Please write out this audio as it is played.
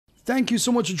thank you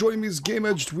so much for joining me. This is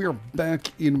GameEdged. We are back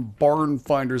in Barn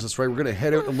Finders. That's right. We're going to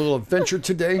head out on a little adventure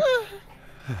today.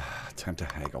 Time to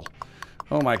haggle.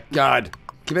 Oh my god.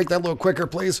 Can you make that a little quicker,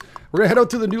 please? We're going to head out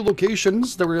to the new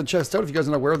locations that we're going to test out. If you guys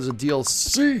are not aware, there's a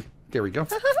DLC. There we go.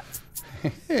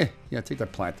 Yeah, take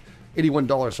that plant.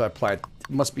 $81 for that plant.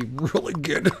 It must be really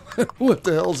good. What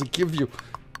the hell does it give you?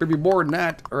 Maybe more than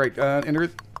that. All right, enter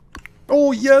it.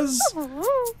 Oh, yes!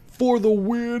 For the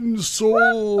win,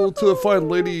 soul to the fine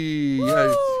lady.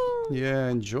 Yeah,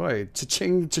 enjoy.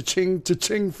 Cha-ching, cha-ching,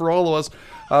 cha-ching for all of us.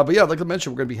 But yeah, like I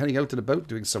mentioned, we're going to be heading out and about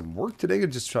doing some work today.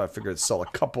 And just try to figure out to sell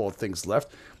a couple of things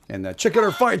left. And check out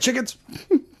our fine chickens.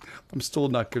 I'm still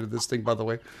not good at this thing, by the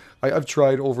way. I've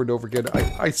tried over and over again.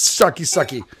 I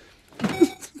sucky.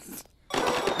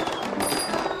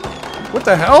 What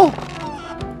the hell?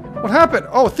 What happened?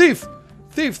 Oh, thief.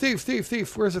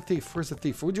 Thief. Where's the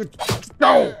thief? Would you...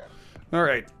 No! All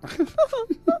right.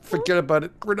 Forget about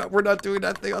it. We're not doing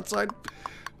that thing outside.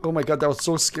 Oh my god, that was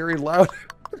so scary and loud.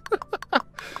 That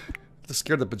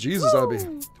scared the bejesus out of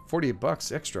me. 48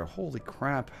 bucks extra. Holy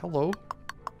crap. Hello.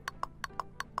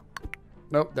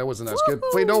 Nope, that wasn't as good.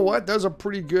 But you know what? That was a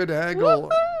pretty good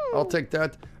haggle. I'll take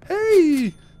that.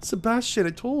 Hey, Sebastian,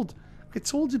 I told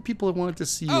you people I wanted to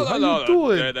see you. How you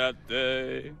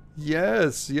doing?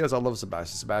 Yes, I love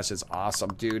Sebastian. Sebastian's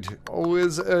awesome, dude.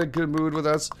 Always a good mood with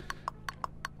us.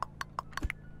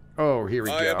 Oh, here we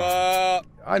go.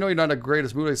 I know you're not in the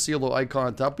greatest mood. I see a little icon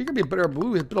on top. You're going to be a better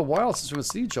mood. It's been a while since we've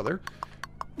seen each other.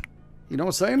 You know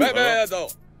what I'm saying?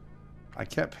 I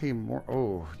can't pay more.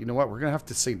 Oh, you know what? We're going to have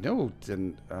to say no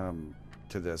to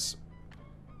this.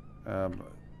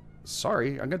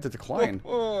 Sorry, I'm going to decline.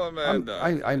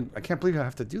 I can't believe I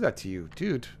have to do that to you.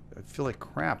 Dude, I feel like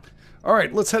crap. All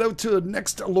right, let's head out to the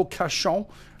next location.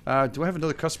 Do I have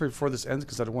another customer before this ends?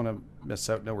 Because I don't want to miss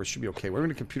out. No, we should be okay. We're in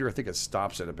a computer. I think it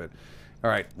stops it a bit. All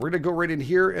right, we're going to go right in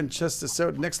here and test this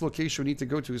out. Next location we need to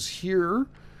go to is here.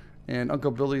 And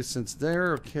Uncle Billy sits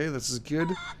there. Okay, this is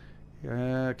good.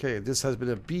 Okay, this has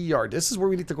been a bee yard. This is where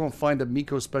we need to go and find a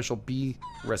Miko special bee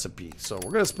recipe. So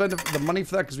we're going to spend the money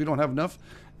for that because we don't have enough.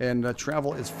 And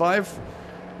travel is 5.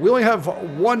 We only have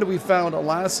 1 that we found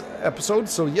last episode.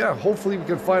 So yeah, hopefully we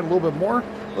can find a little bit more.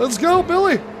 Let's go,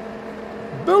 Billy!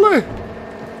 Billy!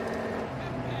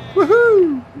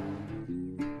 Woohoo!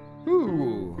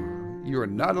 Ooh, you are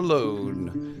not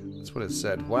alone. That's what it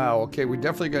said. Wow, okay, we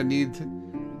definitely gonna need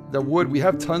the wood. We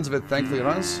have tons of it, thankfully, on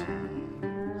us.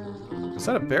 Is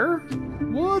that a bear?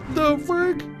 What the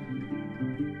frick?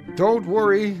 Don't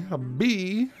worry,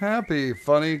 be happy.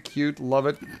 Funny, cute, love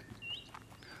it.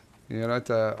 You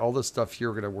know, all this stuff here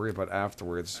we're gonna worry about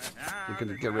afterwards. We're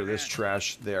gonna get rid of this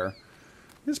trash there.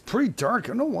 It's pretty dark. I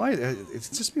don't know why. It's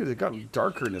just me that got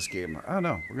darker in this game. I don't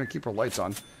know. We're going to keep our lights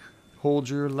on. Hold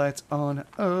your lights on.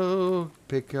 Oh,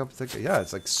 pick up the... Yeah,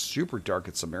 it's like super dark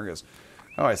in some areas.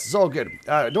 All right, it's all good.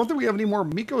 I don't think we have any more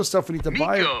Miko stuff we need to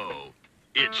buy. Miko!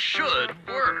 It should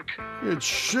work. It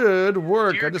should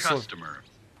work. Dear customer,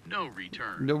 no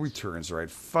returns. No returns, right.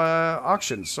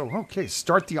 Auction. So, okay,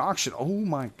 start the auction. Oh,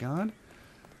 my God.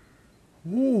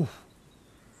 Ooh.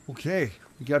 Okay,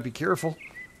 you got to be careful.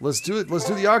 Let's do it. Let's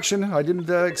do the auction. I didn't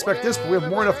expect this, but we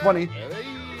have more enough money.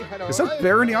 Is that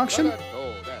bear in the auction?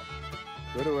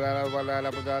 Okay,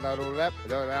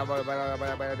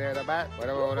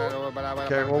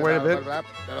 we'll wait a bit.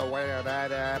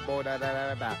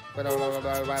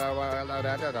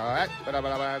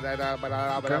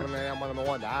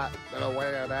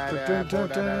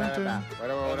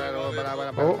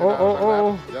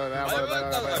 Oh.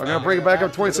 I'm going to bring it back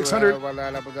up 2,600.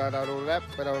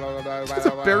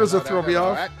 The bears will throw me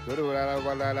off.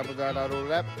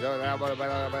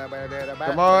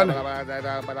 Come on.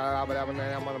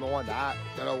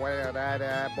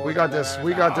 We got this.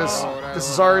 This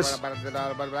is ours.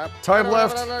 Time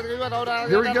left.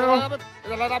 Here we go.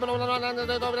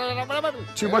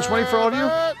 Too much money for all of you?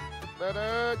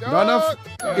 Not enough?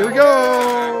 Here we go.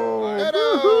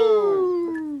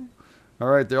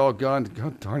 Alright, they're all gone.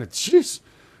 God darn it. Jeez.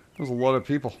 There's a lot of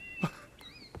people.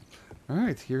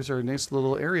 Alright, here's our nice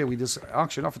little area. We just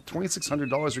auctioned off at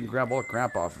 $2,600. We can grab all the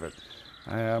crap off of it.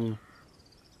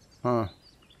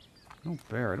 No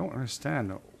bear, I don't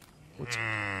understand. What's...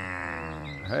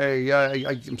 Hey,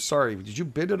 I'm sorry. Did you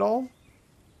bid at all?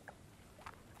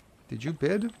 Did you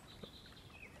bid?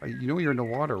 You know you're in the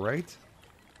water, right?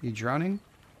 You drowning?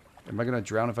 Am I going to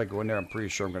drown if I go in there? I'm pretty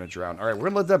sure I'm going to drown. All right, we're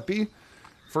going to let that be.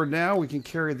 For now, we can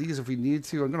carry these if we need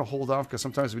to. I'm going to hold off because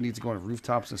sometimes we need to go on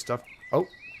rooftops and stuff. Oh,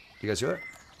 you guys hear that?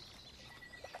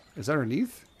 Is that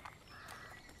underneath?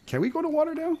 Can we go to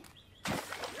water now?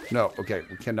 No, okay,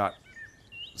 we cannot.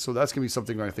 So that's going to be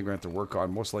something I think we're going to have to work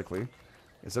on, most likely.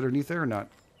 Is that underneath there or not?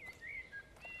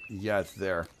 Yeah, it's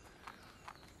there.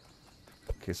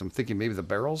 Okay, so I'm thinking maybe the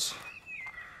barrels.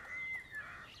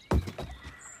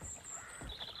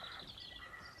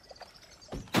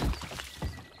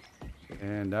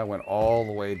 And that went all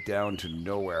the way down to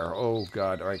nowhere. Oh,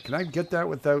 God. All right, can I get that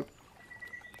without...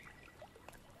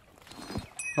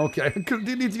 Okay, I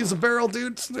didn't need to use a barrel,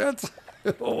 dude. That's...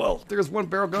 Oh, well, there's one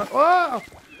barrel gone. Ah!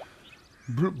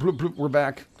 Bloop, bloop, bloop. We're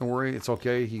back. Don't worry, it's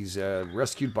okay. He's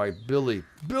rescued by Billy.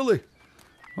 Billy!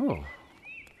 Oh.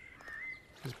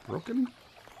 He's broken?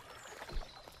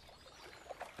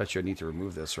 Bet you I need to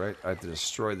remove this, right? I have to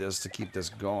destroy this to keep this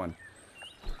going.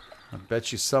 I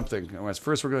bet you something. Anyways,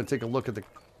 first we're going to take a look at the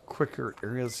quicker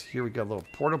areas. Here we got a little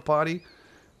porta potty.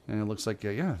 And it looks like,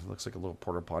 yeah, it looks like a little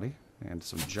porta potty. And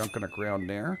some junk on the ground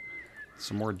there.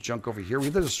 Some more junk over here. We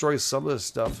have to destroy some of the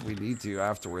stuff we need to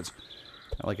afterwards.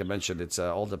 Like I mentioned, it's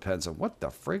all depends on what the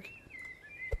frig.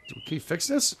 Can you fix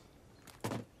this?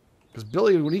 Because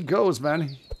Billy, when he goes,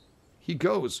 man, he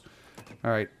goes.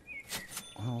 All right.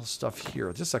 All the stuff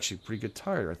here. This is actually a pretty good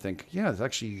tire, I think. Yeah, it's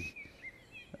actually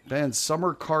banned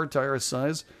summer car tire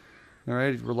size. All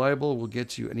right, reliable will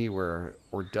get you anywhere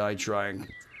or die trying.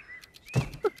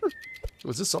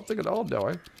 Was this something at all? No,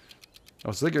 I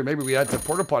was thinking maybe we had the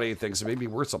porta potty thing, so maybe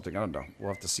we're something. I don't know. We'll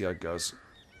have to see how it goes.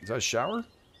 Is that a shower?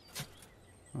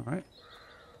 All right.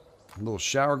 A little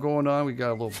shower going on. We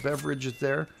got a little beverage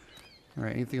there. All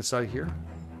right, anything inside here?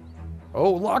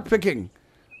 Oh, lock picking.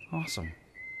 Awesome.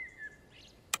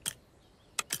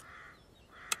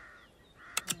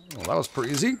 Well, that was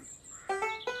pretty easy.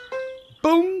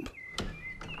 Boom.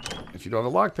 If you don't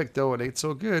have a lockpick, though, it ain't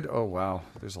so good. Oh, wow.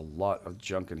 There's a lot of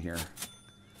junk in here.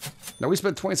 Now, we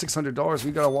spent $2,600.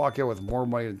 We got to walk out with more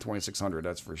money than $2,600.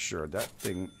 That's for sure. That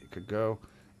thing could go.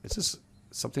 Is this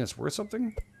something that's worth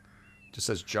something? Just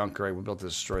says junk, right? We'll be able to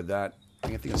destroy that.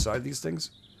 Anything inside these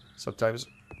things? Sometimes.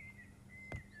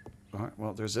 All right,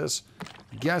 well, there's this.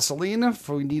 Gasoline, if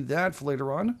we need that for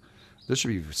later on. This should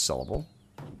be sellable.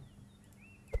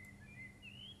 It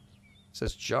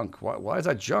says junk. Why is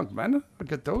that junk, man? I'll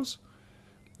get those.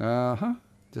 Uh-huh.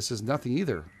 This is nothing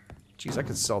either. Jeez, I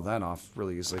could sell that off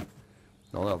really easily.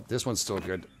 No, no, this one's still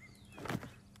good.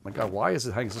 My God, why is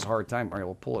it having such a hard time? All right,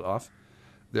 we'll pull it off.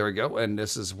 There we go. And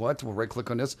this is what? We'll right-click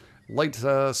on this. Light,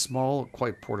 small,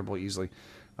 quite portable, easily.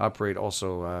 Operate,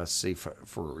 also safe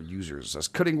for users. That's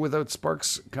cutting without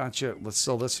sparks. Gotcha. Let's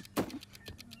sell this.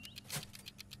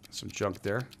 Some junk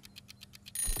there.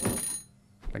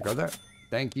 Can I grab that?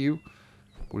 Thank you.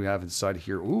 What do we have inside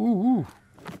here? Ooh.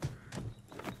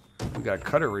 We got a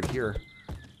cutter right here.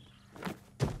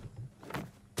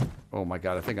 Oh my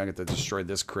God, I think I'm going to destroy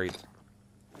this crate.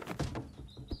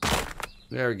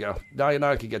 There we go. Now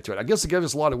I can get to it. I guess it gives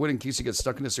us a lot of wood in case you get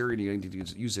stuck in this area and you need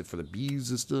to use it for the bees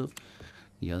and stuff.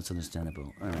 Yeah, that's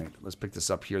understandable. All right, let's pick this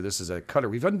up here. This is a cutter.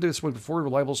 We've done this one before.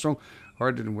 Reliable, strong,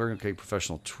 hard and wearing. Okay,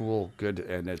 professional tool. Good,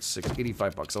 and it's $85.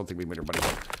 I don't think we made our money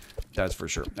back. That's for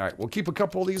sure. All right, we'll keep a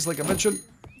couple of these like I mentioned.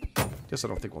 This I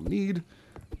don't think we'll need.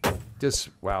 This,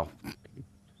 wow.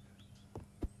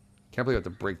 Can't believe I have to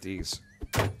break these.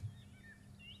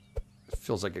 It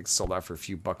feels like I could sell that for a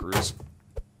few buckaroos.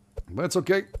 But it's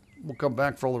okay. We'll come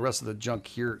back for all the rest of the junk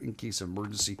here in case of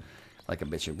emergency. Like I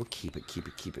mentioned, we'll keep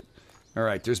it. All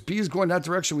right, there's bees going that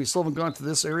direction. We still haven't gone to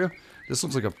this area. This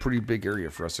looks like a pretty big area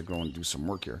for us to go and do some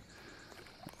work here.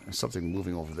 There's something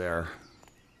moving over there.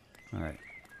 All right.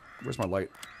 Where's my light?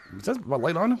 Is that my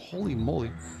light on? Holy moly.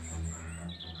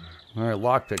 All right,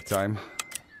 lockpick time.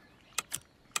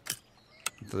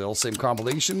 The all same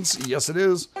combinations? Yes, it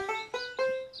is.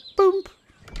 Boom.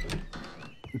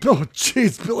 Oh,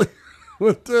 jeez, Billy.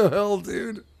 What the hell,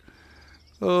 dude?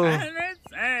 Oh. I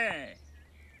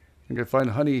can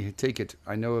find honey. Take it.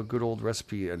 I know a good old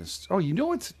recipe. And it's, oh, you know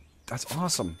what? That's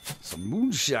awesome. Some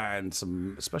moonshine.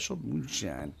 Some special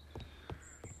moonshine.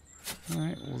 All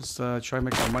right, well, let's try and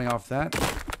make some money off that.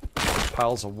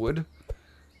 Piles of wood.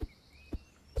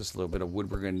 Just a little bit of wood.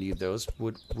 We're going to need those.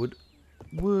 Wood.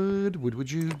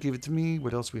 Would you give it to me?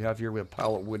 What else we have here? We have a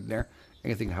pile of wood in there.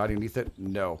 Anything hiding underneath it?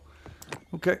 No.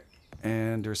 Okay.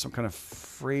 And there's some kind of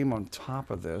frame on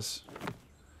top of this.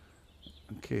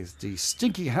 Okay, it's the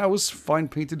Stinky House. Fine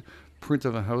painted print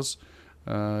of a house.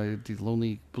 The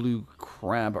Lonely Blue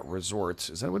Crab Resort.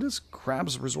 Is that what it is?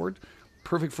 Crab's Resort?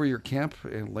 Perfect for your camp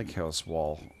and lake house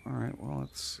wall. All right, well,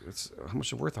 it's how much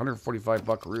is it worth? 145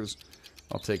 buckaroos.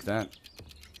 I'll take that.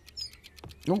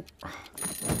 Oh.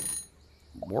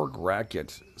 Morgue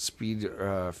racket. Speed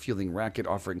fielding racket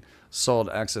offering solid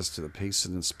access to the pace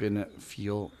and then spin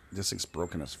feel. This thing's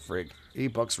broken as frig.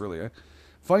 $8 really, eh?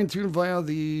 Fine tuned via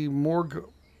the Morgue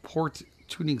port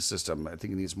tuning system. I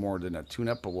think it needs more than a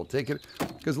tune-up, but we'll take it.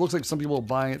 Because it looks like some people will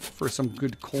buy it for some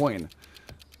good coin.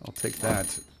 I'll take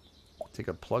that. Take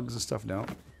up plugs and stuff now.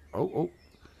 Oh.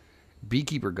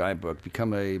 Beekeeper Guidebook.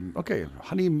 Become a,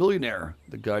 honey millionaire.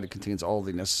 The guide contains all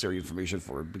the necessary information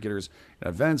for beginners in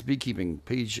advanced beekeeping.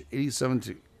 Page 87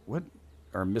 to, what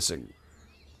are missing?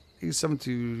 87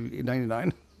 to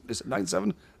 99? Is it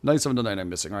 97? 97 to 9 I'm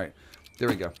missing. All right. There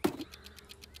we go.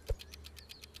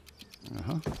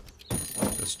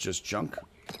 That's just junk.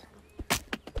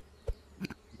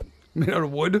 Made out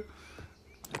of wood.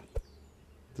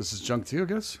 This is junk too, I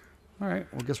guess. All right.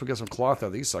 Well, I guess we'll get some cloth out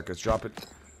of these suckers. Drop it.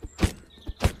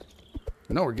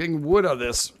 No, we're getting wood out of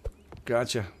this.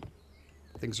 Gotcha.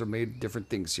 Things are made different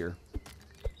things here.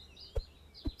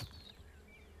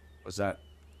 What's that?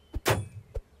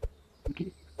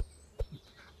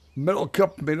 Metal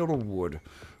cup made out of wood.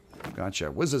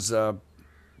 Gotcha. What is this?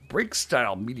 Break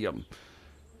style medium.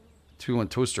 2 on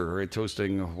toaster. Right,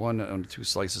 toasting 1 on 2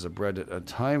 slices of bread at a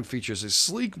time. Features a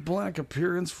sleek black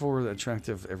appearance for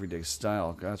attractive everyday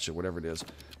style. Gotcha. Whatever it is.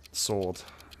 Sold.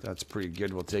 That's pretty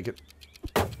good. We'll take it.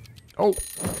 Oh,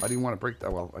 I didn't want to break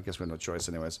that. Well, I guess we have no choice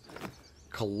anyways.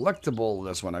 Collectible,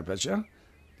 this one, I bet you.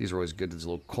 These are always good. These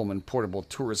little Coleman portable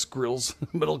tourist grills.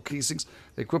 Metal casings.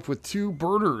 Equipped with 2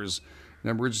 burners. In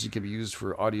emergency can be used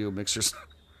for audio mixers.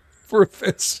 For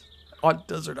events on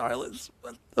desert islands.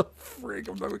 What the frig?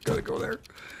 I'm never going to go there.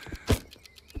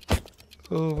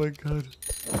 Oh, my God.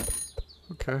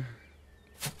 Okay.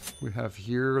 We have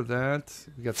here that.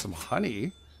 We got some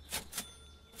honey.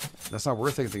 That's not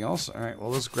worth anything else. All right, well,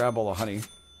 let's grab all the honey.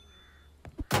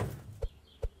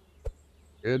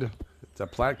 Good. Does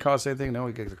that plant cost anything? No,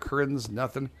 we get the curtains,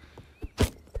 nothing.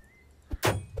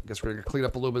 Guess we're going to clean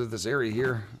up a little bit of this area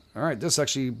here. All right, this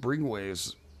actually bring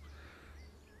waves.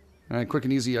 All right, quick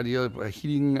and easy idea.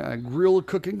 Heating, grill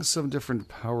cooking, 7 different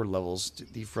power levels.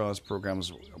 Defrost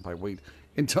programs by weight.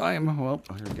 In time, well,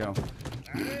 here we go.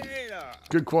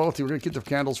 Good quality. We're going to get the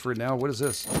candles for it now. What is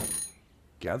this?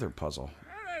 Gather puzzle.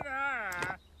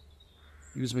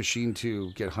 Use machine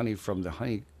to get honey from the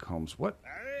honeycombs. What?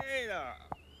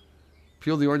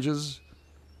 Peel the oranges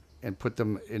and put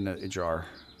them in a jar.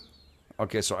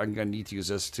 Okay, so I'm going to need to use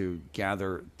this to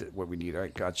gather what we need. All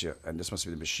right, gotcha. And this must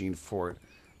be the machine for it.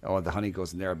 Oh, the honey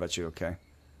goes in there, I bet you. Okay.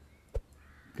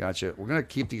 Gotcha. We're going to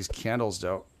keep these candles,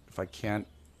 though, if I can.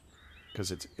 Because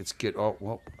it's good. Oh,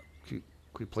 well, can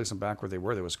we place them back where they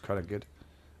were? That was kind of good.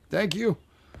 Thank you.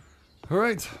 All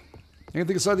right.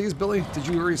 Anything aside these, Billy? Did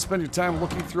you already spend your time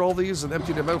looking through all these and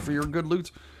empty them out for your good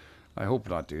loot? I hope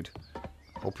not, dude.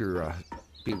 Hope you're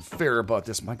being fair about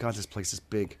this. My God, this place is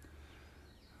big.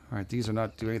 All right, these are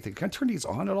not doing anything. Can I turn these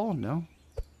on at all? No.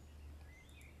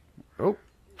 Oh,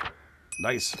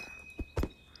 nice.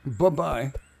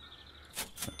 Bye-bye.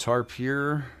 A tarp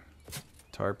here.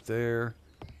 Tarp there.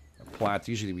 A plat.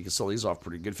 Usually we can sell these off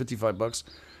pretty good. 55 bucks.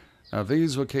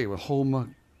 These, okay, with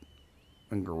home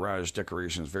and garage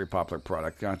decorations. Very popular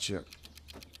product. Gotcha.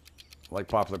 Like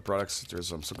popular products. There's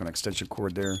some kind of extension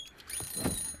cord there.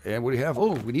 And what do you have?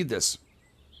 Oh, we need this.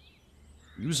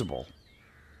 Usable.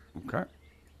 Okay.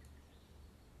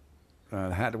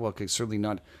 Hat, well, okay, certainly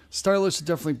not stylish.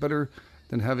 Definitely better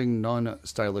than having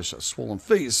non-stylish swollen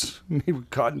face made with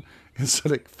cotton and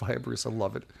synthetic fibers. I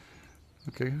love it.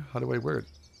 Okay, how do I wear it?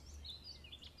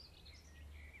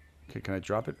 Okay, can I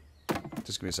drop it?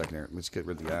 Just give me a second here. Let's get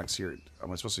rid of the axe here.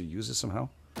 Am I supposed to use this somehow?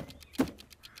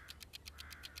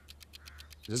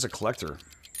 This is a collector.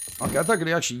 Okay, I thought I could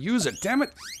actually use it. Damn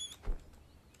it!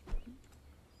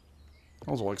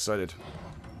 I was all excited.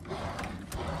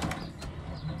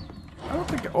 I don't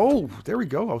think... Oh, there we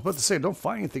go. I was about to say, don't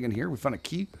find anything in here. We found a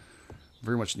key.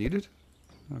 Very much needed.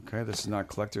 Okay, this is not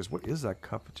collectors. What is that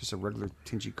cup? Just a regular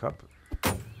tingy cup.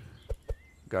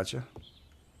 Gotcha.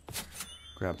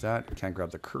 Grab that. Can't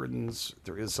grab the curtains.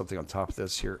 There is something on top of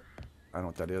this here. I don't know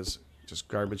what that is. Just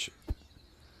garbage.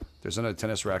 There's another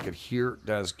tennis racket here.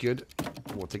 That is good.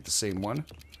 We'll take the same one.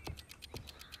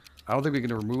 I don't think we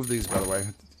can remove these, by the way.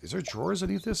 Is there drawers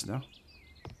underneath this? No.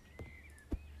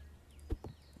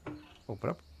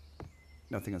 Open up.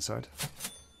 Nothing inside.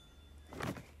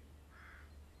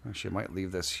 Actually, I might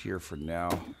leave this here for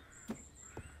now.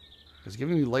 Is it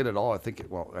giving me light at all? I think it,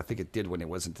 well, I think it did when it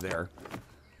wasn't there.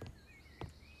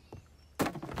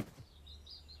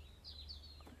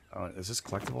 Is this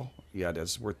collectible? Yeah, it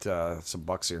is. Worth some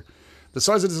bucks here. The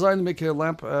size of design to make a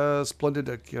lamp splendid.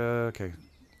 Okay.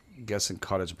 Guessing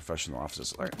cottage and professional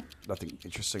offices. All right. Nothing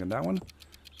interesting in that one.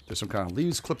 There's some kind of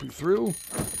leaves clipping through.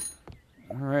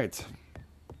 All right.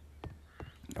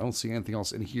 I don't see anything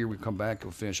else in here. We come back.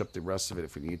 We'll finish up the rest of it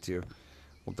if we need to.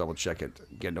 We'll double check it.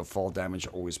 Again, no fall damage.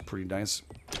 Always pretty nice.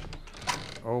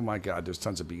 Oh my god, there's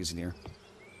tons of bees in here.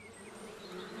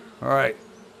 Alright.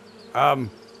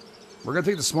 We're gonna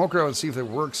take the smoker out and see if it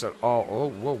works at all. Oh,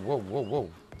 whoa, whoa, whoa, whoa.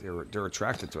 They're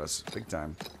attracted to us. Big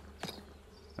time.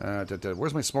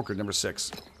 Where's my smoker? Number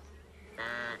 6.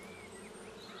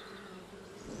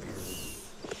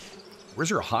 Where's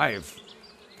your hive?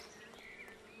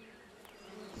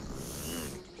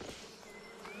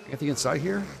 Anything inside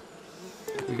here?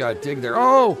 We gotta dig there.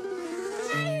 Oh!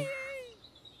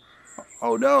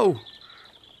 Oh no!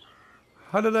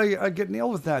 How did I get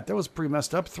nailed with that? That was pretty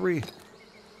messed up. 3.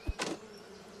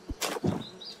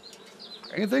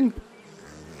 Anything?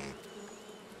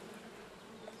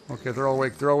 Okay, they're all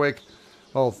awake. They're all awake.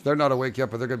 Oh, they're not awake yet,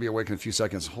 but they're gonna be awake in a few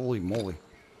seconds. Holy moly.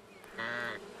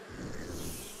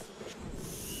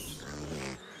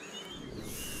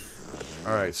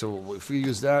 Alright, so if we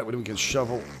use that, then we can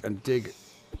shovel and dig.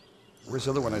 Where's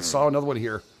the other one? I saw another one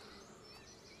here.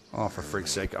 Oh, for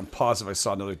freak's sake. I'm positive I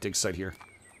saw another dig site here.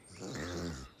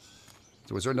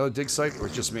 So was there another dig site, or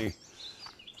just me?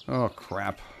 Oh,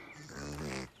 crap.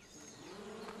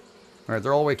 Alright,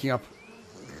 they're all waking up.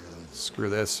 Screw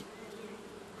this.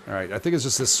 Alright, I think it's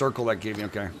just this circle that gave me,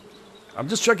 okay. I'm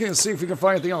just checking to see if we can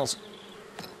find anything else.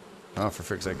 Oh, for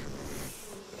frick's sake.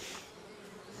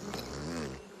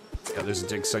 Yeah, there's a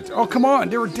dig site. Oh, come on!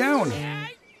 They were down!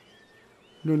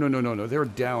 No, no, no, no, no. They were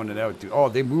down and out, dude. Oh,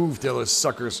 they moved, those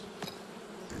suckers.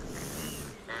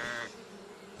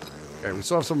 Okay, we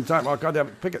still have some time. Oh, goddamn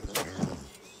it. Pick it.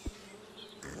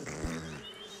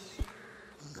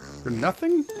 For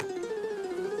nothing?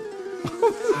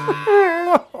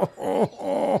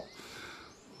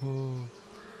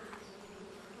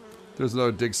 There's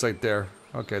no dig site there.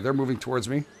 Okay, they're moving towards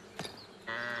me.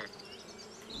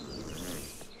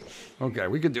 Okay,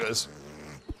 we can do this.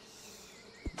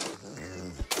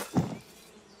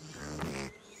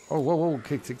 Oh, whoa, whoa.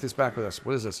 Okay, take this back with us.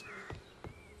 What is this?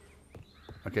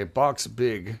 Okay, box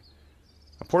big.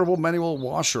 A portable manual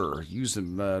washer used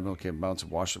in okay, amounts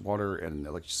of water and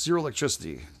zero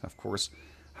electricity, of course.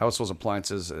 Household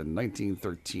appliances in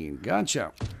 1913.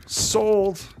 Gotcha.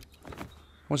 Sold.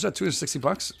 What's that? 260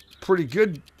 bucks? Pretty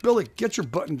good. Billy, get your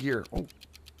button gear. Oh,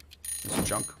 there's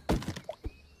junk.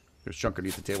 There's junk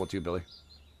underneath the table too, Billy.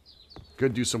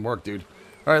 Good, do some work, dude.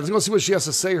 All right, let's go see what she has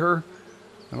to say. Her.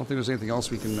 I don't think there's anything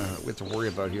else we have to worry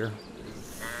about here.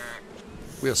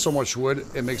 We have so much wood,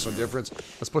 it makes no difference.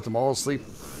 Let's put them all to sleep.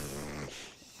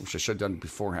 Wish I should have done it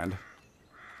beforehand.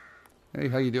 Hey,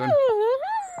 how you doing?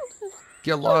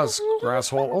 Get lost,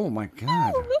 grasshole. Oh my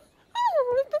god.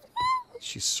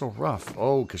 She's so rough.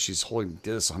 Oh, because she's holding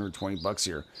this 120 bucks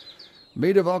here.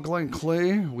 Made of alkaline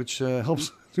clay, which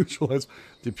helps neutralize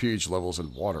the pH levels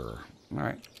in water.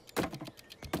 Alright.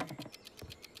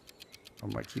 I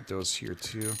might keep those here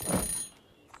too.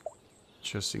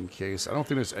 Just in case. I don't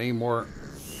think there's any more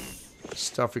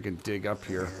stuff we can dig up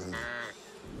here.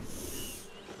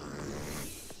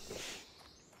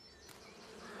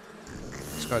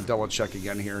 Just gotta double check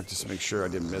again here just to make sure I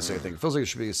didn't miss anything. It feels like there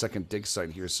should be a second dig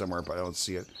site here somewhere, but I don't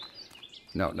see it.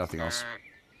 No, nothing else.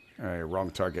 Alright,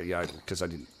 wrong target. Yeah, because I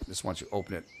didn't just want you to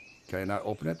open it. Can I not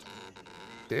open it?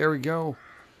 There we go.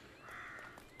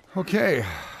 Okay.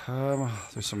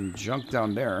 There's some junk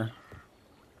down there.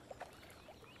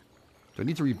 Do I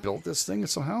need to rebuild this thing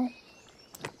somehow?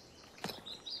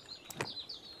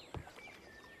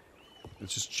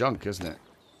 It's just junk, isn't it?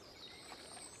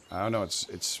 I don't know.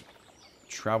 It's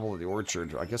travel to the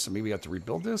orchard. I guess maybe I have to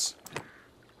rebuild this?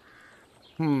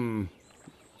 Got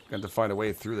to find a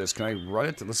way through this. Can I run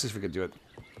it? Let's see if we can do it.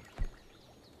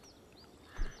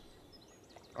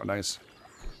 Oh, nice.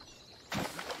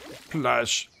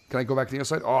 Plush. Can I go back to the other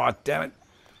side? Oh, damn it.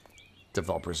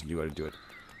 Developers knew how to do it.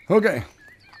 Okay.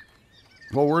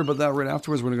 We'll worry about that right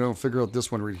afterwards. We're going to go figure out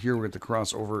this one right here. We're going to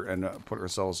cross over and put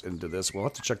ourselves into this. We'll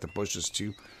have to check the bushes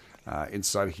too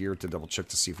inside here to double check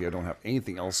to see if we don't have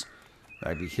anything else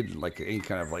that'd be hidden, like any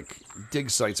kind of like dig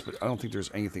sites, but I don't think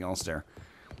there's anything else there.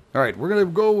 All right, we're going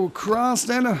to go across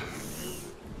then.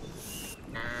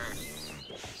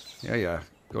 Yeah.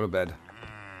 Go to bed.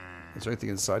 Is there anything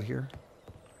inside here?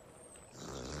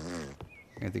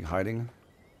 Anything hiding?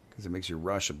 Because it makes you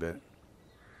rush a bit.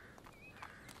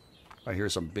 I hear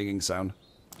some binging sound.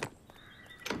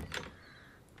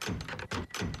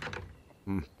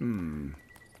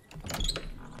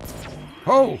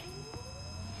 Oh!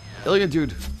 Alien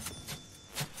dude.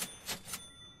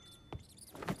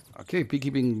 Okay,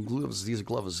 beekeeping gloves. These are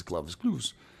gloves.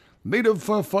 Made of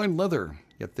fine leather,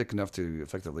 yet thick enough to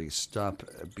effectively stop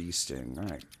a bee sting.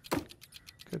 Alright.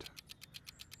 Good.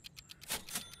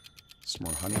 Some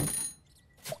more honey.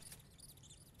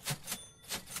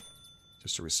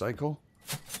 Just to recycle.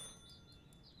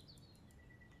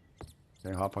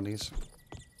 Can I hop on these?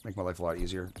 Make my life a lot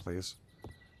easier, please.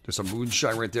 There's some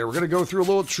moonshine right there. We're going to go through a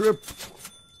little trip.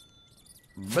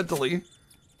 Mentally.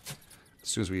 As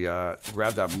soon as we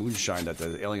grab that moonshine that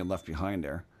the alien left behind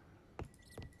there.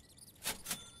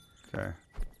 Okay.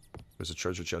 There's a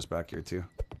treasure chest back here, too.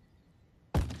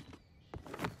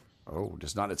 Oh,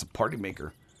 it's not. It's a party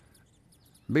maker.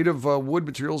 Made of wood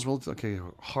materials. Well, okay,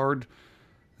 hard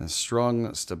and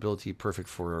strong stability. Perfect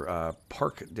for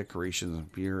park decorations,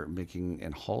 beer making,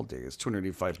 and holidays.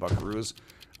 285 buckaroos.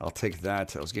 I'll take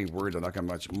that. I was getting worried I'm not going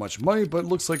to have much money, but it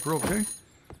looks like we're okay.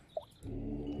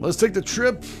 Let's take the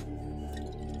trip.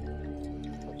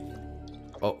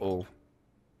 Uh-oh.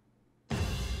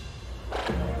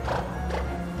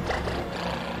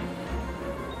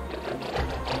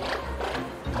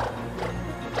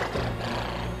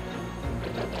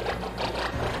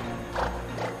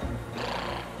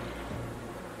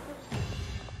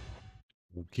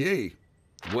 Okay.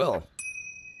 Well.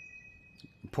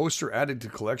 Poster added to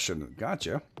collection.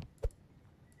 Gotcha.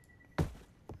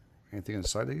 Anything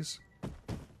inside these?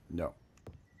 No.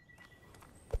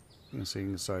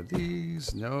 Anything inside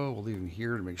these? No. We'll leave them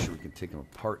here to make sure we can take them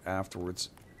apart afterwards.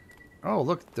 Oh,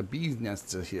 look. The bee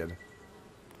nest is here.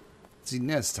 It's the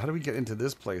nest. How do we get into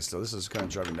this place, though? This is kind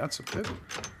of driving nuts a bit.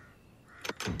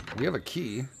 We have a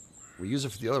key. We use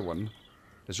it for the other one.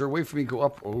 Is there a way for me to go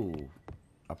up? Oh.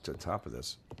 Up to the top of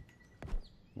this.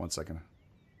 1 second.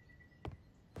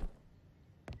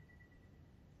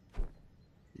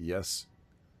 Yes.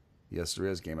 Yes, there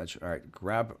is, GameEdged. Alright,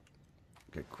 grab.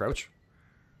 Okay, crouch.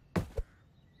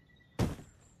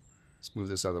 Let's move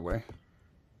this out of the way.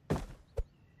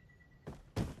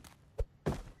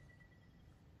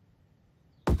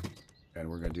 And what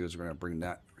we're going to do is we're going to bring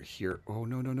that here. Oh,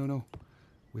 no, no, no, no.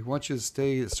 We want you to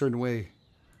stay a certain way.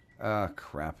 Ah,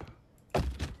 crap.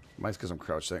 Mine's because I'm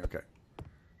crouched. Okay.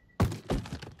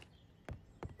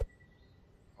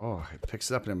 Oh, it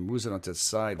picks it up and it moves it onto the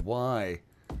side. Why?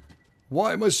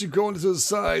 Why must you go into the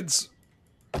sides?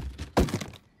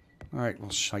 Alright, well,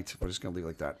 shite. We're just going to leave it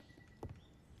like that.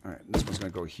 Alright, this one's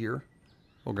going to go here.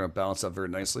 We're going to balance that very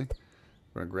nicely.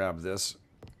 We're going to grab this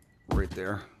right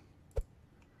there.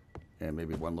 And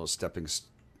maybe one little stepping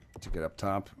to get up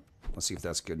top. Let's see if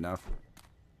that's good enough.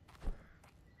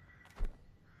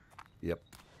 Yep.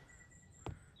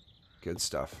 Good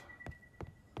stuff.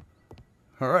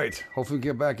 Alright, hopefully we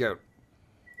can get back out.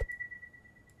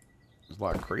 There's a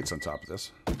lot of crates on top of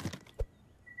this.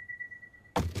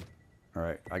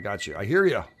 Alright, I got you. I hear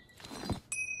you.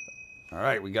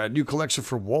 Alright, we got a new collection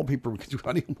for wallpaper. We can do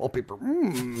honey wallpaper.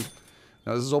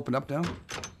 Now this is open up now.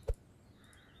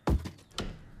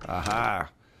 Aha.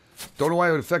 Don't know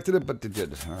why it affected it, but it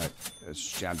did. Alright,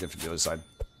 it's jammed in from the other side.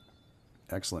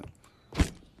 Excellent.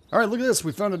 Alright, look at this.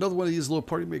 We found another one of these little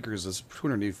party makers. It's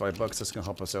 285 bucks. That's going to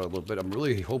help us out a little bit. I'm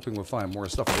really hoping we'll find more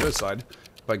stuff on the other side.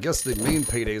 But I guess the main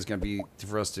payday is going to be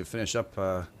for us to finish up.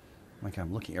 Like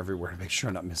I'm looking everywhere to make sure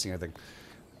I'm not missing anything.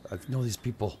 I know these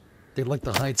people. They like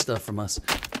to hide stuff from us.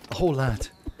 A whole lot.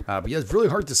 But yeah, it's really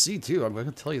hard to see, too. I'm going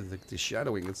to tell you, the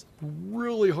shadowing. It's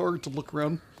really hard to look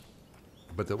around.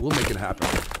 But we'll make it happen.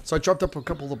 So I chopped up a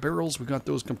couple of the barrels. We got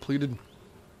those completed.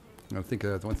 I think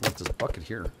the one left is a bucket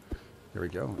here. There we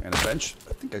go. And a bench.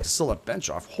 I think I can still have bench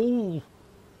off. Oh,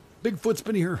 Bigfoot's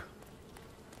been here.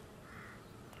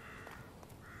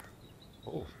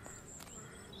 Oh.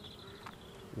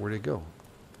 Where'd it go?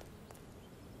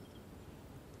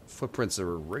 Footprints that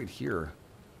were right here.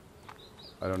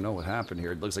 I don't know what happened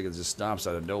here. It looks like it just stops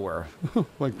out of nowhere. Oh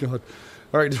my god.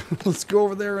 Alright, let's go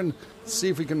over there and see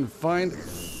if we can find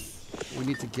what we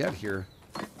need to get here.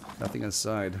 Nothing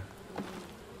inside.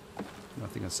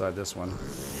 Nothing inside this one.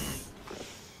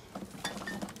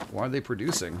 Why are they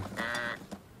producing?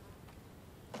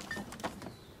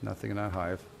 Nothing in that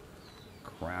hive.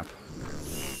 Crap.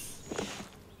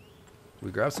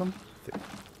 We grab some?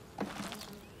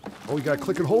 Oh, we gotta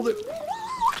click and hold it.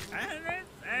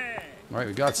 Alright,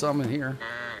 we got some in here.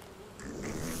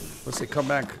 Let's say come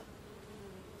back.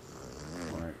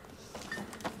 Alright.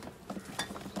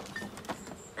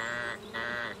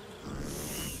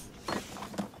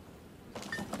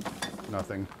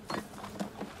 Nothing.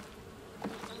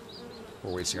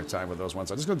 We're wasting our time with those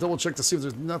ones. I'm just gonna double check to see if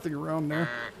there's nothing around there.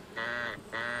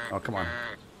 Oh, come on.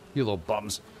 You little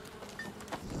bums.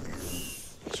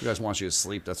 So you guys want you to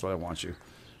sleep. That's what I want you.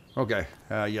 Okay.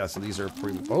 Yeah, so these are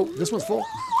pretty... Oh, this one's full.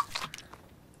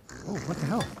 Oh, what the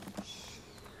hell?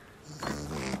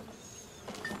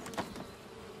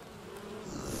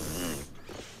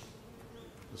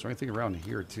 Is there anything around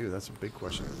here, too? That's a big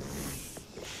question.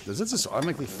 Does this just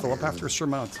automatically fill up after a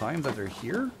certain amount of time that they're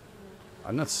here?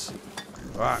 I'm not...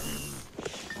 Ah.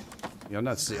 Yeah,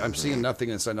 I'm seeing nothing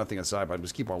inside, nothing inside, but I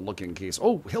just keep on looking in case.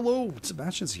 Oh, hello,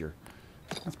 Sebastian's here.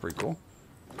 That's pretty cool.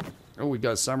 Oh, we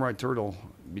got a samurai turtle,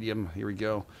 medium. Here we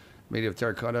go. Made of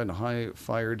terracotta and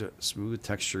high-fired, smooth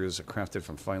textures, crafted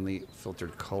from finely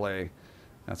filtered clay.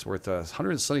 That's worth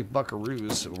 170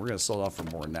 buckaroos. We're gonna sell it off for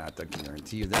more than that. I can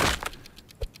guarantee you that.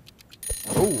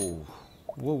 Oh,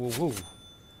 whoa, whoa, whoa!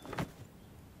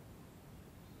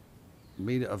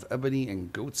 Made of ebony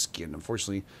and goat skin.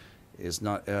 Unfortunately, is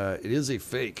not. It is a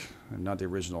fake, and not the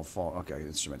original fall. Okay,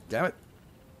 instrument. Damn it!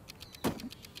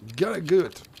 Gotta do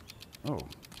it. Oh,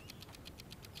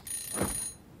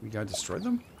 we gotta destroy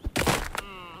them.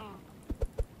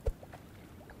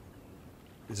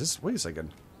 Is this? Wait a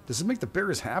second. Does it make the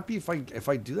bears happy if I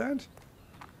do that?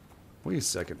 Wait a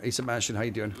second. Hey, Sebastian, how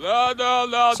you doing? Sorry for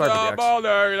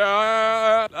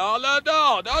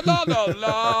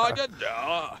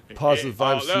the positive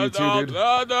vibes to you too, dude.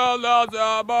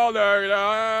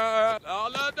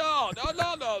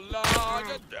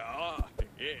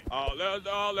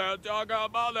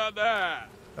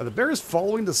 Are the bears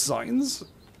following the signs?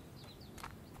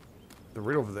 They're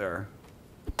right over there.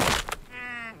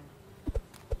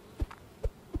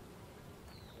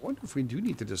 I wonder if we do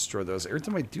need to destroy those. Every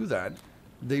time I do that,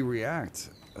 they react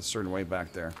a certain way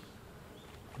back there.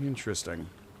 Interesting.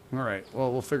 Alright,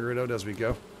 well, we'll figure it out as we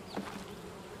go.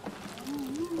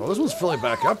 Oh, this one's filling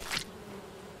back up.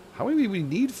 How many do we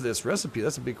need for this recipe?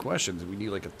 That's a big question. Do we need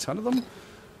like a ton of them?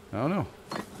 I don't know.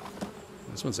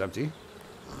 This one's empty.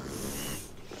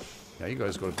 Yeah, you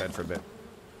guys go to bed for a bit.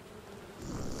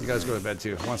 You guys go to bed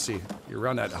too. I want to see. You're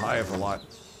around that hive a lot.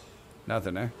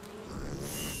 Nothing, eh?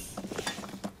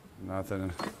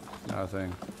 Nothing.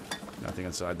 Nothing. Nothing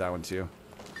inside that one too.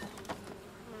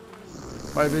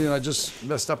 My opinion, I just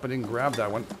messed up and didn't grab that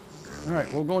one.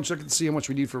 Alright, we'll go and check and see how much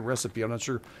we need for a recipe. I'm not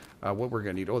sure what we're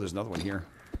going to need. Oh, there's another one here.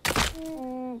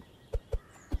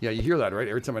 Yeah, you hear that, right?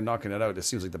 Every time I'm knocking it out, it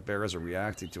seems like the bears are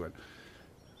reacting to it.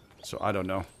 So, I don't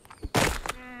know. I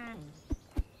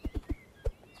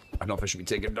don't know if I should be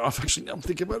taking it off. Actually, now I'm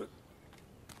thinking about it.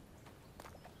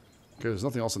 Okay, there's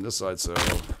nothing else on this side, so...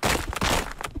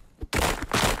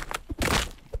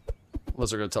 Unless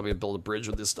they're going to tell me to build a bridge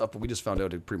with this stuff, but we just found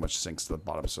out it pretty much sinks to the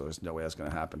bottom, so there's no way that's going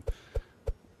to happen.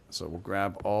 So we'll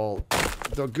grab all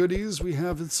the goodies we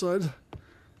have inside.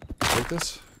 Like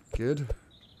this. Good.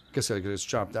 Guess I could just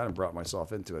chop that and brought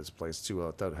myself into this place too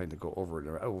without having to go over it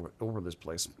over this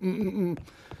place. Oh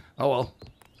well.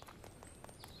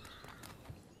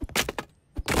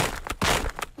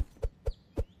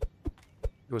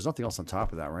 There was nothing else on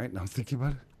top of that, right? Now I'm thinking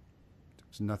about it.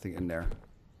 There's nothing in there.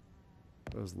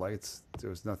 Those lights, there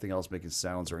was nothing else making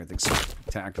sounds or anything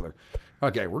spectacular.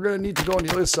 Okay, we're going to need to go on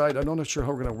the other side. I'm not sure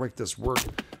how we're going to make this work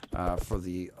for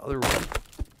the other one.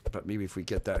 But maybe if we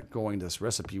get that going, this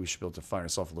recipe, we should be able to find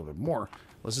ourselves a little bit more.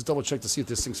 Let's just double check to see if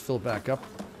this thing's filled back up.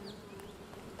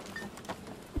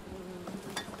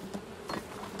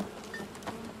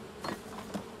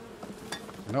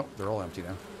 Nope, they're all empty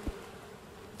now.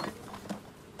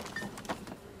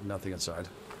 Nothing inside.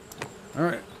 All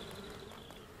right.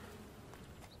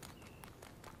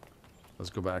 Let's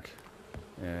go back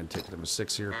and take number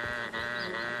 6 here.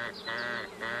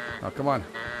 Oh, come on.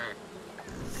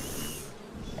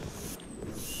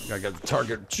 I got the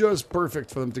target just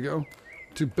perfect for them to go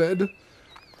to bed.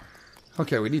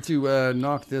 Okay, we need to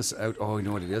knock this out. Oh, you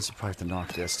know what it is? You probably have to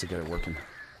knock this to get it working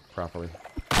properly.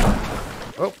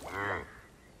 Oh.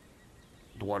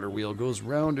 The water wheel goes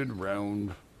round and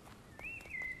round.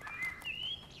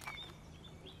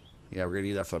 Yeah, we're going to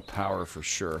need that for the power for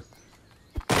sure.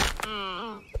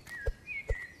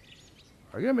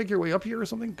 Are you going to make your way up here or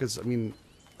something? Because, I mean,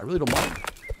 I really don't mind.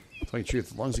 To tell you the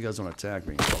truth, as long as you guys don't attack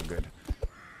me, it's all good.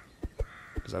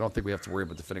 Because I don't think we have to worry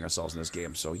about defending ourselves in this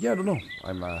game. So, yeah, I don't know.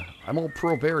 I'm all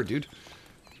pro bear, dude.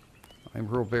 I'm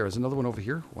pro bear. There's another one over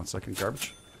here. 1 second,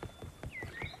 garbage.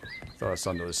 Thought I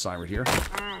saw another sign right here.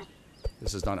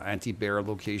 This is not an anti-bear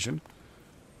location.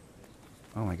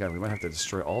 Oh my god, we might have to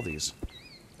destroy all these.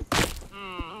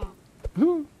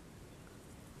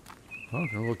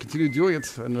 Okay, we'll continue doing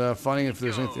it and finding if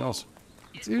there's anything else.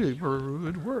 It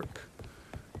would work.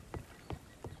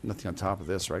 Nothing on top of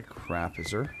this, right? Crap,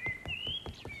 is there?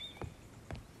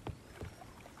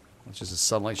 It's just a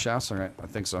sunlight shaft? Alright, I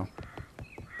think so.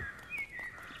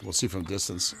 We'll see from a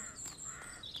distance.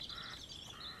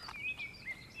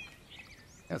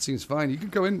 That seems fine. You can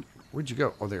go in. Where'd you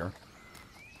go? Oh, there.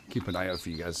 Keep an eye out for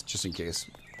you guys, just in case.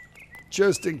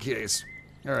 Just in case.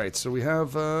 Alright, so we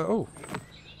have, oh.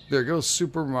 There goes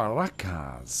Super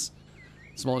Maracas.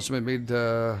 Small instrument made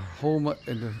home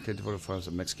and devoted for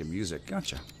some Mexican music.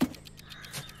 Gotcha.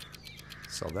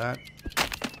 Sell that.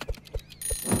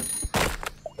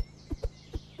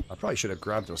 probably should have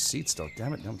grabbed those seats, though.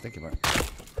 Damn it, now I'm thinking about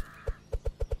it.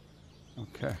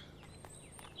 Okay.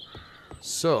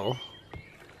 So.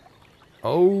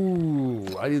 Oh,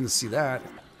 I didn't see that.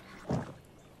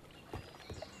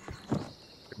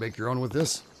 Make your own with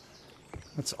this.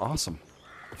 That's awesome.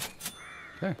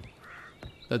 Okay.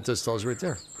 That just tells you right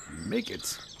there. Make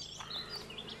it.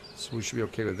 So we should be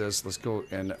okay with this. Let's go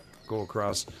and go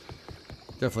across.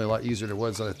 Definitely a lot easier than it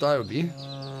was than I thought it would be.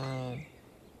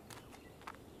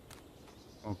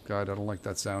 Oh god, I don't like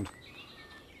that sound.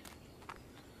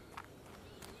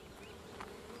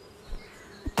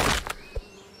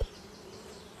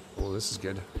 Oh, this is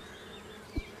good.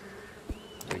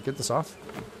 Okay, get this off.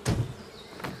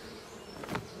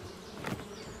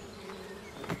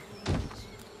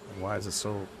 Why is it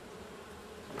so...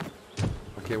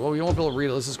 Okay, well, we won't be able to read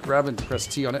it. Let's just grab and press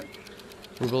T on it.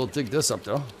 We'll be able to dig this up,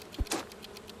 though.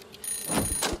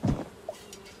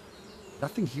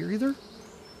 Nothing here, either?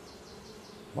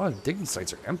 A lot of digging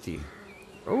sites are empty.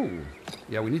 Oh.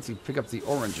 Yeah, we need to pick up the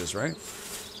oranges, right?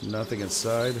 Nothing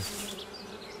inside.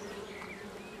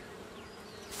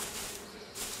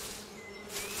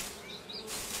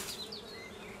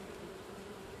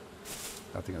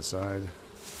 Nothing inside.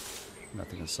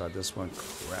 Nothing inside this one.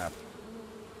 Crap.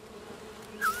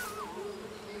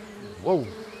 Whoa.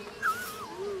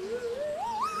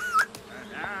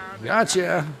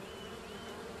 Gotcha.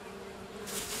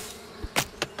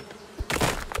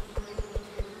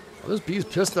 Are those bees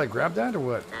pissed that I grabbed that or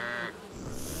what?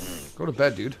 Go to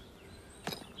bed, dude.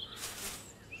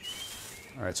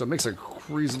 Alright, so it makes a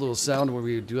crazy little sound when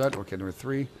we do that. Okay, number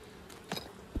 3.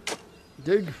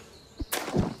 Dig.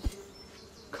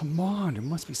 Come on, there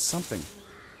must be something.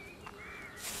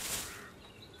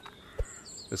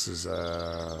 This is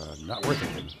not worth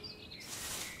anything.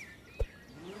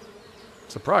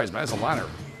 Surprise, man, it's a ladder.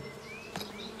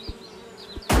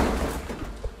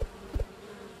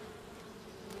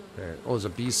 Okay. Oh, there's a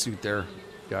bee suit there.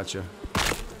 Gotcha.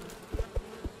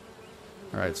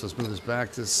 Alright, so let's move this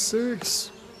back to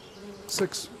 6.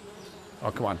 6.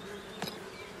 Oh, come on.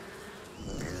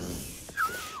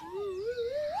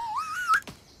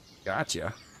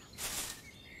 Gotcha.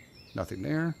 Nothing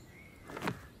there.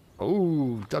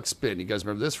 Oh, duck spin. You guys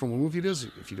remember this from what movie it is?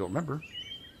 If you don't remember,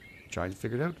 try and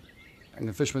figure it out. And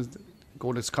the Fisherman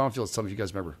going to its cornfields. Some of you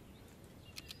guys remember.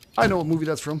 I know what movie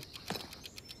that's from.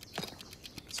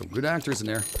 Some good actors in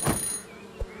there.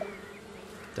 What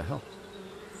the hell?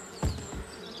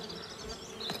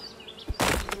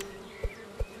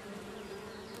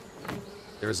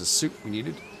 There's a suit we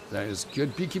needed. That is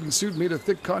good. Beekeeping suit made of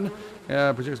thick cotton.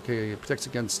 Protects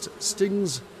against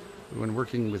stings when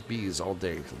working with bees all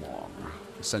day long.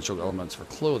 Essential elements for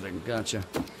clothing. Gotcha.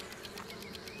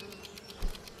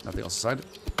 Nothing else inside it.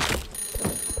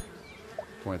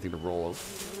 Don't anything to roll out.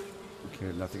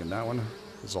 Okay, nothing in that one.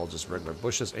 It's all just regular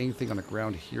bushes. Anything on the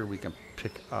ground here we can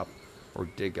pick up or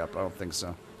dig up? I don't think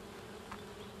so.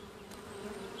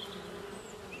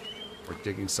 We're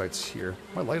digging sites here.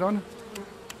 My light on?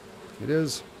 It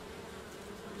is.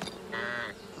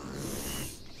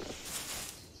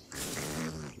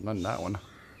 None in that one.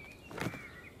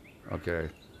 Okay.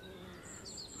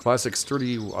 Classic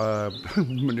sturdy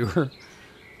manure.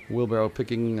 Wheelbarrow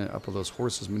picking up of those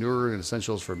horses' manure and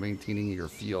essentials for maintaining your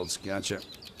fields. Gotcha.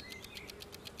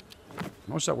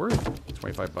 How much is that worth?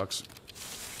 25 bucks.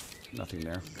 Nothing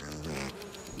there.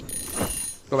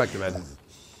 Go back to bed.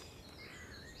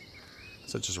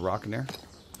 Is that just a rock in there?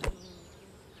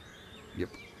 Yep.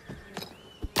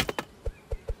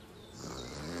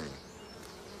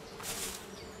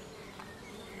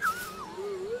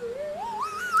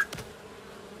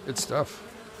 Good stuff.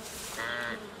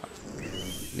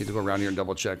 Need to go around here and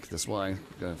double check this way.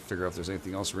 Gotta figure out if there's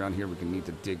anything else around here we can need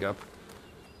to dig up.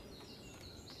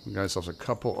 We got ourselves a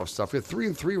couple of stuff. We have 3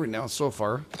 and 3 right now so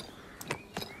far.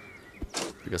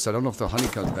 Like I said, I don't know if the honey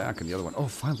comes back in the other one. Oh,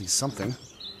 finally something.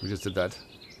 We just did that.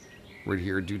 Right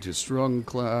here, due to strong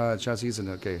chassis and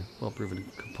well-proven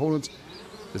components.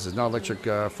 This is not electric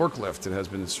forklift. It has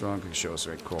been strong shows.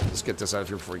 Right, cool. Let's get this out of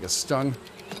here before he gets stung.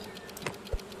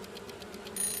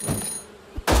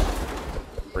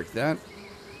 Break that.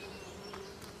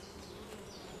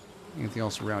 Anything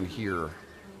else around here?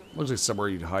 Looks like somewhere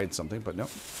you'd hide something, but no.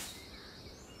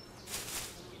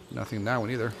 Nothing in that one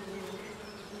either.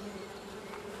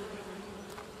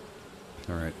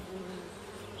 Alright.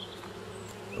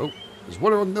 Oh, there's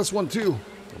one on this one too.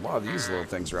 A lot of these little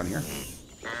things around here.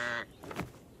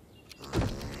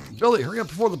 Billy, hurry up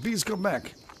before the bees come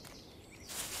back.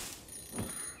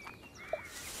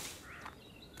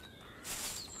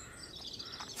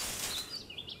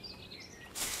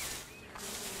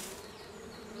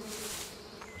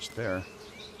 There.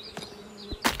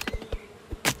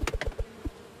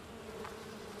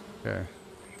 Okay.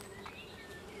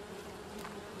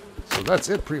 So that's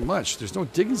it, pretty much. There's no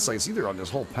digging sites either on this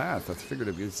whole path. I figured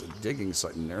it'd be a digging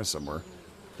site in there somewhere.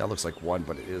 That looks like one,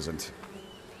 but it isn't.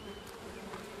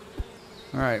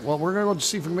 Alright, well, we're going to go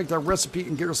see if we can make that recipe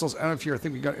and get ourselves out of here. I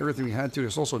think we got everything we had to.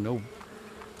 There's also no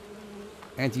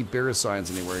anti-bear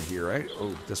signs anywhere here, right?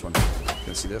 Oh, this one.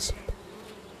 Can see this?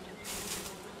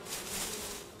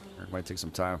 It might take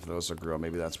some time for those to grow.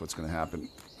 Maybe that's what's going to happen.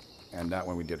 And that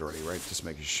one we did already, right? Just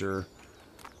making sure.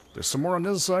 There's some more on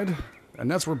this side.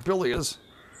 And that's where Billy is.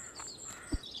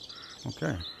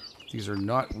 Okay. These are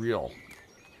not real.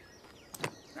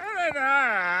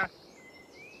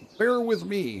 Bear with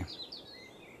me.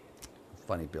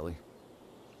 Funny, Billy.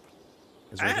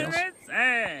 Is there anything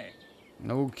else?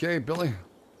 Okay, Billy.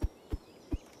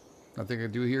 Nothing I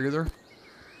can do here either.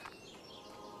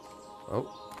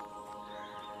 Oh.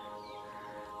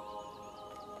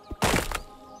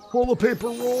 Pull the paper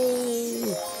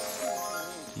roll.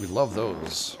 We love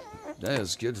those. That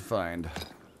is good to find.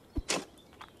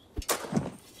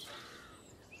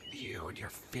 You and your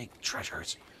fake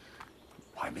treasures.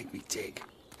 Why make me dig?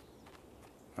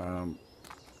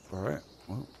 Alright.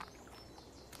 Well.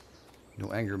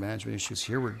 No anger management issues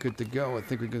here. We're good to go. I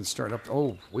think we can start up.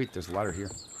 Oh, wait, there's a ladder here.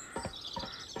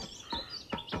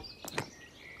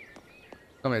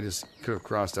 I mean, I just could have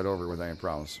crossed that over without any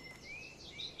problems.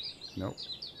 Nope.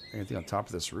 Anything on top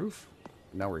of this roof?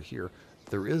 Now we're here.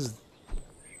 There is...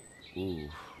 Ooh.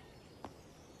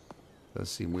 Does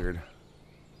seem weird.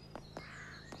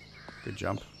 Good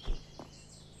jump.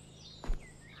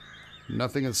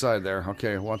 Nothing inside there.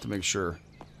 Okay, I want to make sure.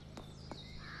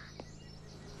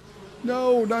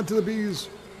 No, not to the bees.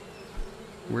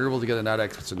 We're able to get an out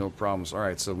exit, so no problems.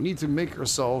 Alright, so we need to make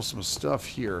ourselves some stuff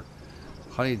here.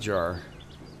 Honey jar.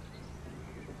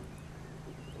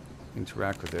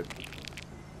 Interact with it.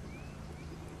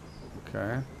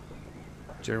 Okay.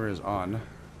 Generator is on.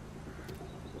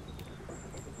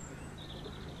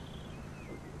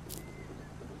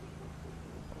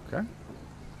 Okay.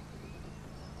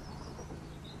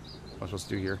 What am I supposed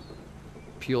to do here?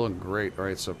 Peel and grate.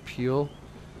 Alright, so peel.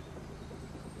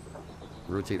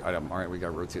 Rotate item. Alright, we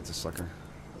gotta rotate this sucker.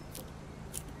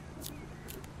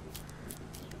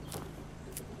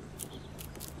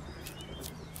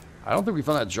 I don't think we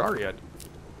found that jar yet.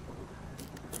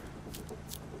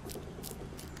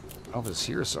 I don't know if it's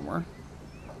here somewhere.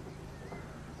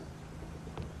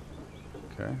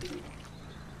 Okay.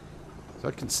 Is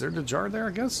that considered a jar there,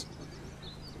 I guess?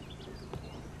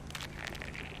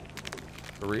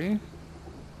 3.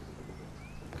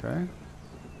 Okay.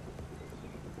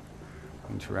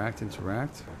 Interact,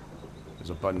 interact. There's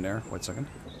a button there. Wait a second.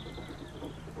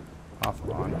 Off,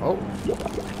 on. Oh!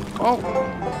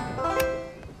 Oh!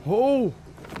 Oh!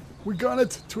 We got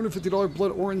it! $250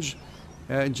 blood orange.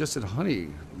 Ingested honey.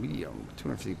 Medium.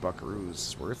 250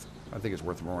 buckaroos worth. I think it's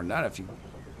worth more than that if you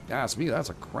ask me. That's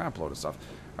a crap load of stuff.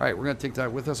 Alright, we're going to take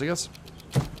that with us, I guess.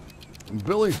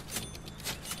 Billy.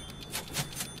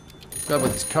 Got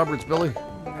about these cupboards, Billy.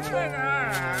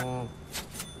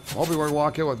 I'll be to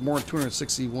walk out with more than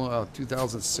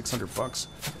 2,600 bucks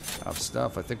of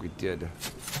stuff. I think we did.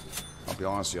 I'll be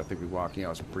honest with you. I think we walking out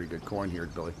with some pretty good coin here,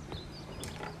 Billy.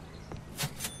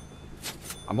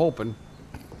 I'm hoping.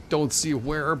 Don't see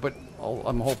where, but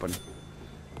I'm hoping.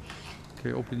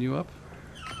 Okay, open you up.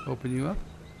 Open you up.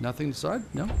 Nothing inside?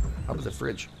 No? How about the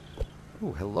fridge?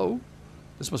 Oh, hello.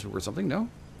 This must be worth something, no?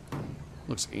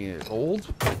 Looks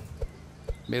old.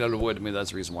 Made out of wood. Maybe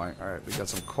that's the reason why. Alright, we got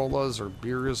some colas or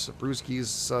beers, brewskis,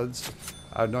 suds.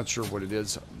 I'm not sure what it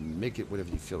is. Make it whatever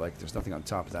you feel like. There's nothing on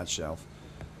top of that shelf.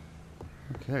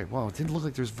 Okay, well, it didn't look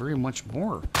like there's very much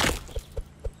more.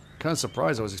 Kind of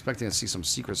surprised. I was expecting to see some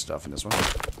secret stuff in this one.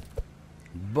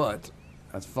 But,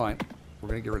 that's fine. We're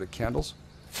going to get rid of candles.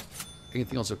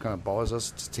 Anything else that kind of bothers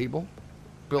us? It's a table.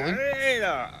 Billy.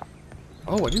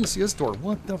 Oh, I didn't see this door.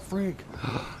 What the frig?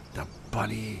 The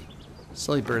bunny.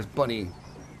 Sully Bear's bunny.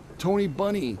 Tony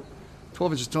Bunny.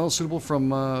 12 inches tall, suitable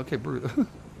from, okay,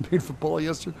 made for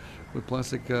polyester with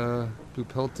plastic blue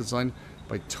pellet designed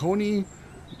by Tony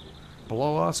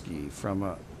Blawowski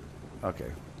from,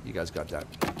 okay, you guys got that.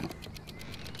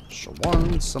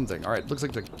 Shawan something. Alright, looks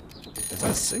like the, is that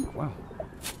a sink? Wow.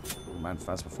 Oh, man,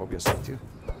 phasmophobia stuff too.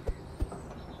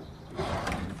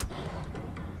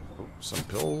 Oh, some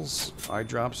pills, eye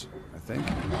drops, I think.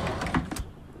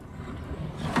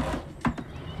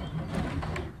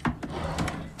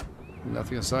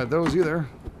 Nothing inside those either.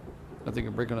 Nothing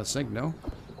can break on a sink, no.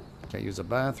 Can't use a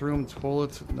bathroom,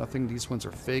 toilet, nothing. These ones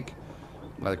are fake.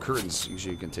 The curtains,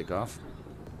 usually you can take off.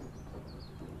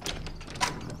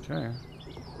 Okay.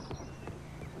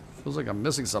 Feels like I'm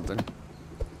missing something.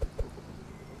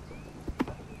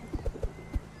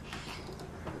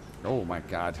 Oh my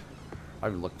god. I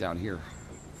haven't looked down here.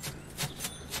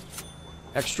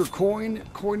 Extra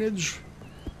coinage.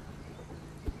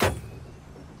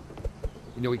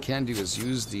 You know what we can do is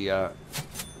use the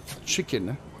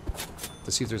chicken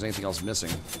to see if there's anything else missing.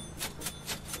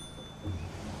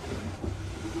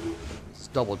 Let's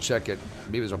double check it.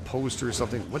 Maybe there's a poster or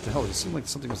something. What the hell? Does it seem like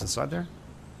something was inside there?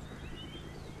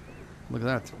 Look at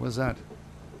that. What is that?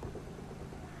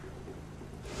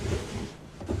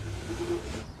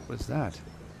 What is that?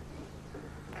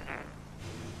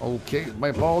 Okay, my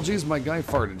apologies. My guy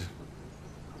farted.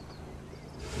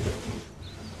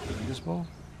 This ball?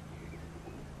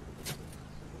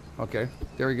 Okay,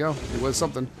 there we go. It was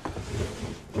something.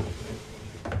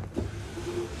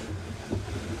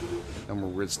 No more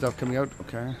weird stuff coming out.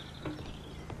 Okay.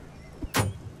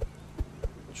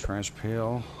 Trash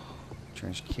pail.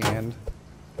 Trash can.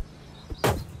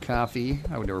 Coffee.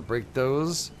 I would never break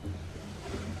those.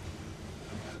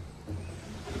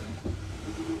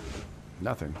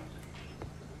 Nothing.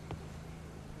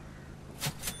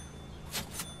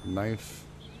 Knife.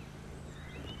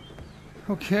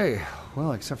 Okay.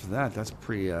 Well, except for that, that's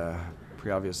pretty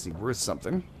obviously worth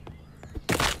something.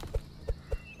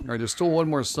 Alright, there's still one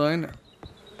more sign.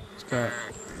 It's got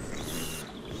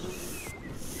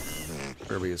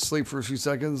everybody asleep for a few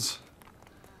seconds.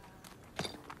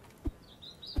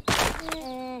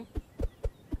 I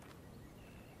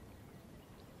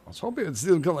was hoping it's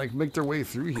still gonna like make their way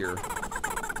through here.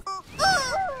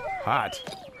 Hot.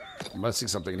 I must see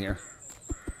something in here.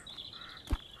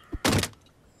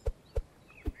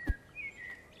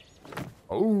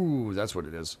 Oh, that's what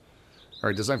it is.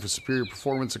 Alright, designed for superior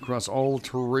performance across all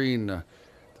terrain.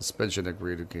 Suspension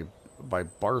upgrade, okay, by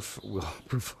Barf will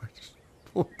provide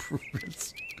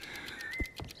improvements.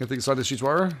 Anything inside the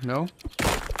Chihuahua? No?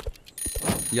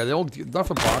 Yeah, they don't, not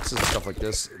for boxes and stuff like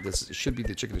this. This should be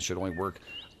the chicken that should only work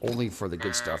only for the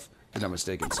good stuff. If I'm not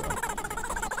mistaken, so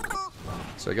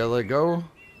I gotta let it go.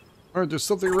 Alright, there's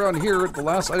something around here. The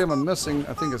last item I'm missing,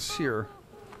 I think, is here.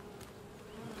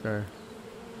 Okay.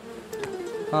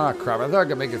 Ah, crap. I thought I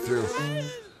could make it through.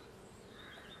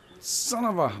 Son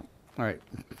of a... Alright.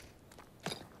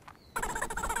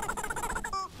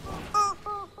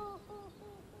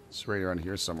 It's right around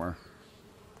here somewhere.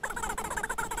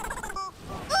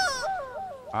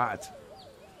 Hot.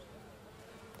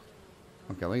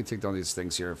 Okay, let me take down these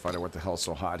things here and find out what the hell's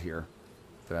so hot here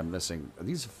that I'm missing. Are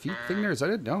these a feet thing there? Is that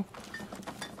it? No?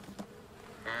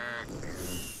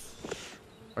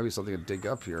 Maybe something to dig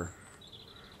up here.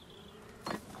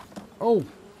 Oh,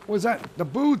 what is that? The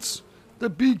boots! The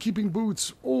beekeeping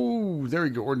boots! Oh, there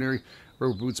you go. Ordinary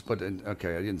rubber boots, but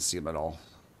okay, I didn't see them at all.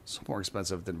 So more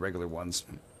expensive than regular ones.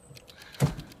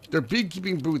 They're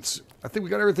beekeeping boots. I think we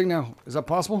got everything now. Is that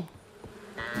possible?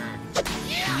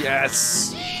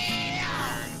 Yes!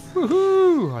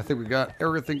 Woohoo! I think we got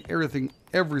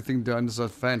everything done. This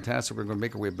is fantastic. We're going to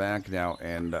make our way back now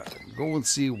and go and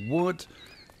see what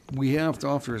we have to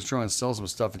offer. Is try and sell some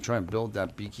stuff and try and build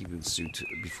that beekeeping suit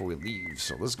before we leave.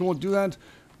 So let's go and do that.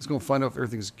 Let's go and find out if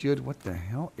everything's good. What the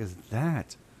hell is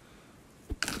that?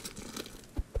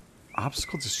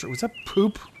 Obstacle destroy. Was that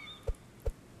poop?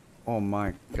 Oh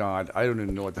my god. I don't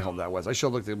even know what the hell that was. I should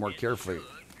have looked at it more carefully.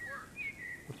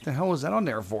 What the hell was that on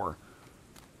there for?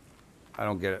 I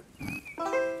don't get it.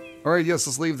 Alright, yes,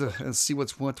 let's leave and see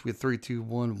what's what. We have 3, 2,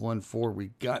 1, 1, 4.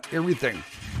 We got everything.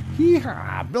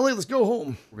 Yeehaw! Billy, let's go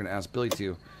home. We're going to ask Billy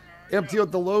to empty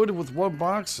out the load with one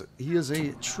box. He is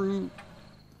a true...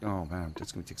 Oh, man,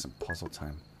 it's going to take some puzzle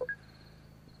time.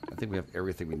 I think we have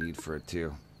everything we need for it,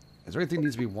 too. Is there anything that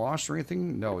needs to be washed or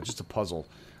anything? No, it's just a puzzle.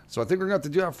 So I think we're going to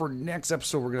have to do that for next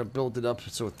episode. We're going to build it up.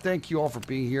 So thank you all for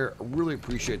being here. I really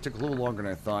appreciate it. It took a little longer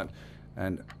than I thought.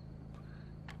 And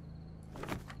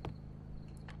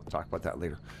we'll talk about that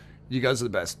later. You guys are the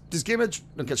best. This is GameEdged.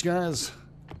 I'll catch you guys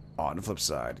on the flip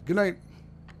side. Good night.